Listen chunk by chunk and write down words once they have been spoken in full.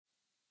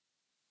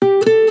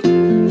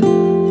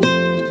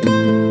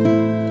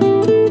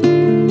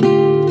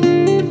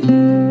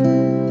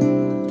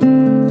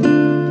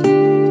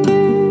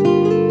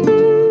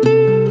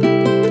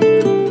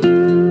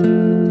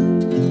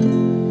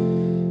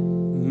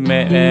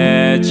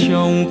Mẹ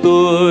trong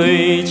tôi,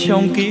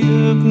 trong ký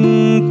ức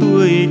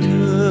tuổi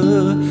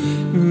thơ.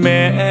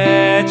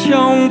 Mẹ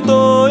trong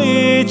tôi,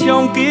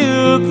 trong ký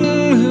ức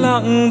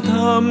lặng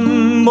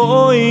thầm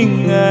mỗi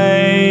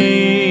ngày.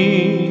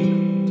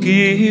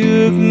 Ký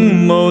ức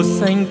màu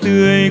xanh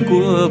tươi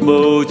của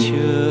bầu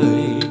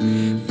trời,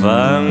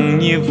 vàng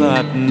như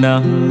vạt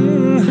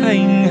nắng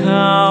hanh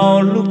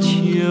hao lúc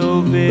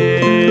chiều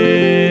về.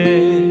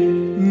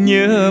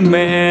 Nhớ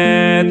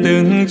mẹ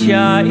từng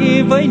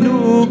trải với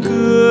nụ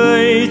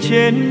cười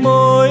trên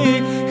môi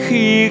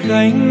khi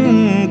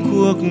gánh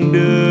cuộc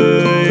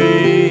đời.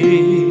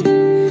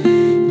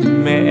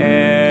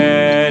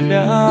 Mẹ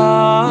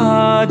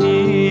đã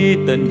đi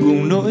tận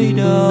cùng nỗi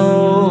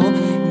đau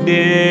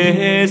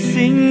để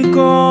sinh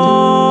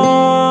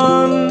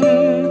con.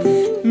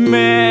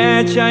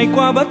 Mẹ trải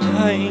qua bất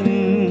hạnh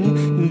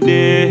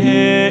để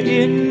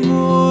yên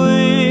vui,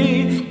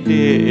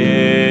 để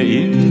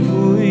yên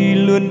vui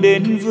luôn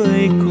đến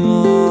với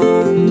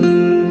con.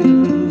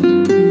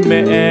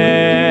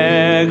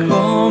 Mẹ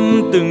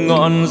gom từng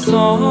ngọn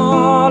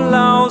gió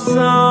lao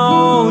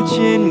sao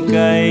trên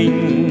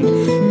cành.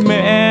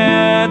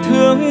 Mẹ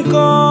thương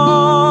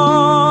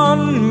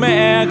con,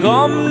 mẹ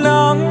gom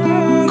nắng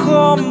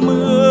gom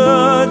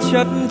mưa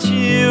chắt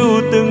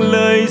chiều từng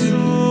lời ru,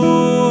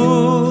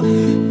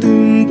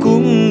 từng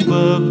cung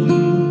bậc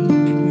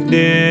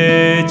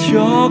để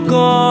cho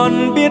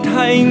con biết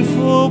hạnh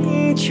phúc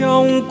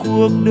trong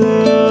cuộc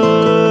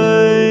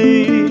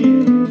đời.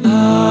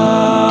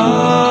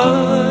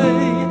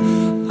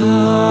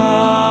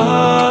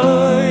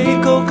 Ơi,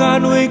 câu ca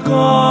nuôi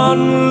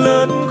con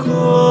lớn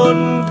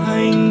khôn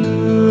thành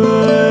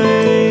người.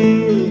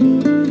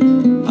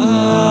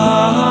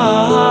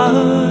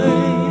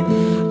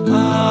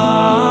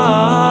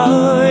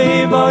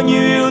 Ơi, bao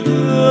nhiêu yêu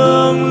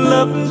thương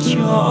lấp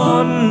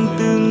trọn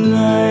từng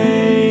ngày.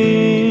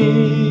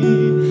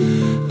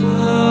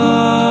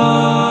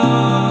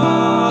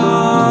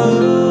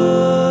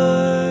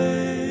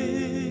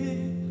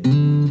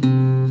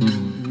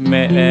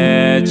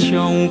 Mẹ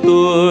trong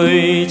tôi,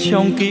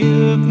 trong ký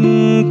ức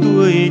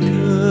tuổi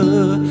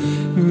thơ.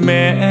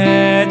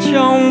 Mẹ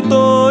trong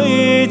tôi,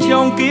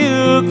 trong ký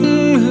ức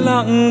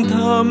lặng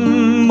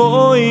thầm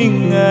mỗi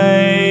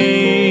ngày.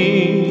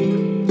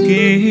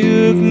 Ký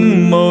ức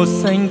màu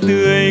xanh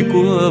tươi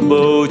của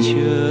bầu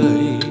trời,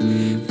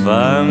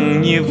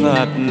 vàng như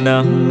vạt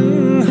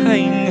nắng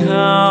hanh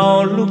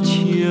hao lúc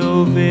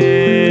chiều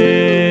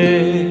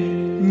về.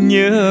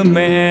 Nhớ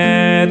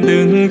mẹ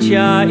từng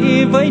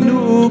trải với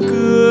nụ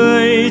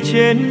cười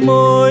trên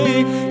môi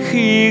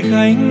khi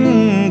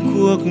gánh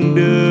cuộc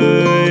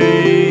đời.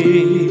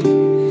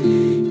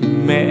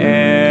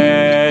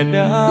 Mẹ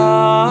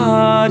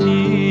đã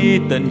đi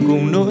tận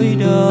cùng nỗi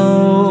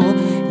đau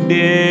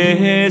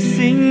để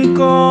sinh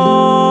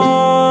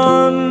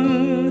con.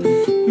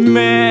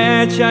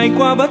 Mẹ trải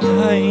qua bất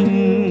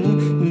hạnh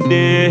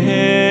để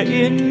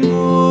yên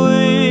vui,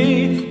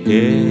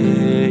 để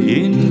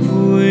yên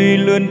vui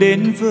luôn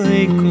đến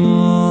với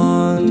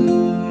con.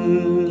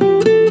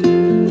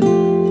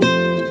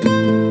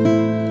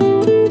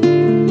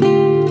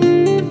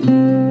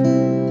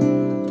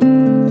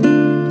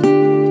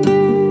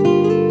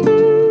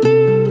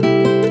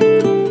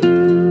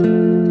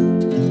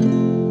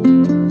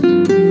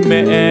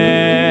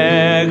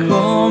 Mẹ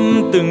gom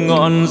từng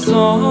ngọn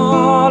gió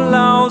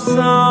lao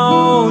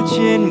sao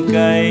trên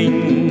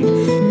cành.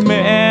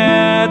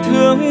 Mẹ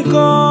thương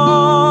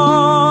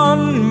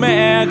con,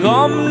 mẹ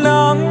gom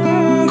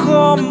nắng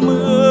gom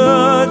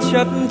mưa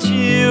chắt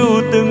chiều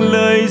từng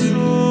lời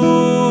ru,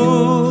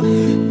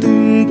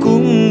 từng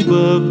cung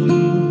bậc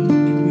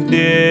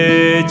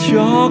để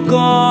cho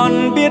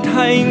con biết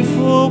hạnh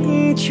phúc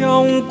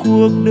trong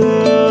cuộc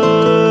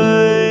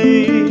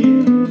đời.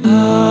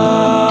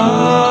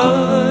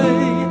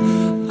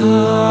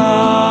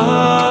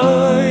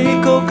 Ơi,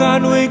 câu ca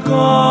nuôi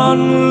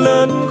con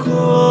lớn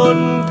khôn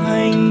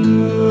thành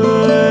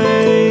người.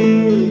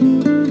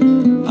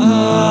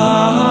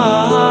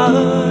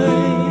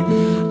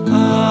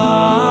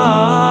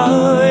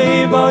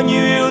 Ơi, bao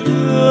nhiêu yêu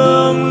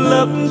thương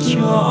lấp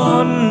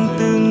trọn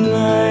từng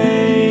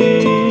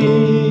ngày.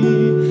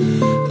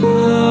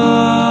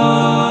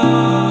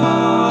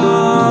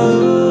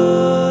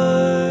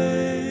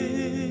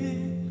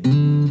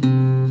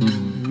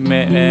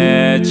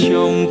 Mẹ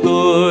trong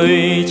tôi,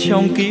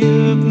 trong ký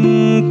ức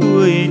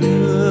tuổi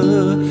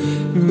thơ.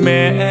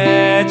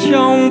 Mẹ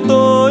trong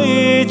tôi,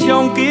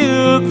 trong ký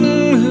ức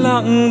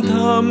lặng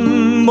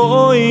thầm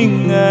mỗi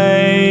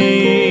ngày.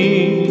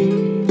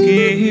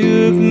 Ký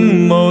ức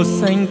màu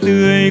xanh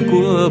tươi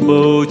của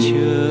bầu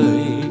trời,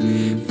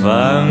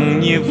 vàng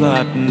như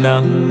vạt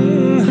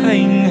nắng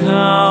hanh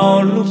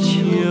hao lúc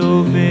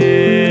chiều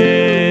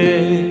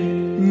về.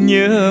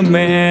 Nhớ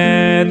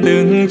mẹ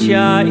từng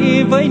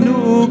trải với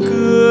nụ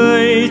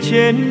cười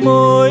trên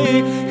môi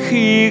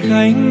khi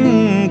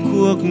gánh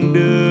cuộc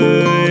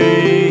đời.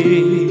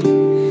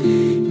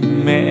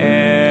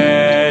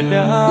 Mẹ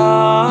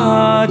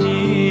đã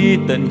đi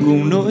tận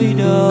cùng nỗi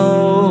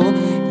đau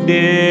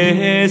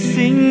để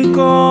sinh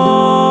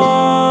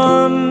con.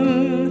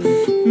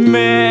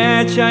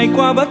 trải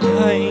qua bất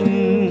hạnh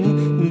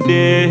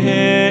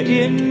để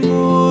yên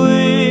vui,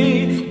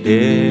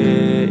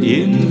 để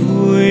yên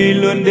vui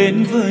luôn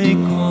đến với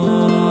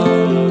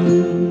con.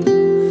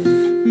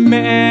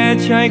 Mẹ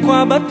trải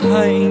qua bất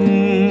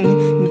hạnh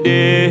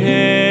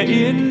để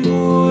yên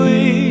vui,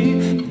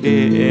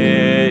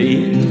 để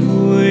yên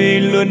vui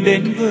luôn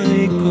đến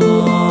với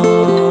con.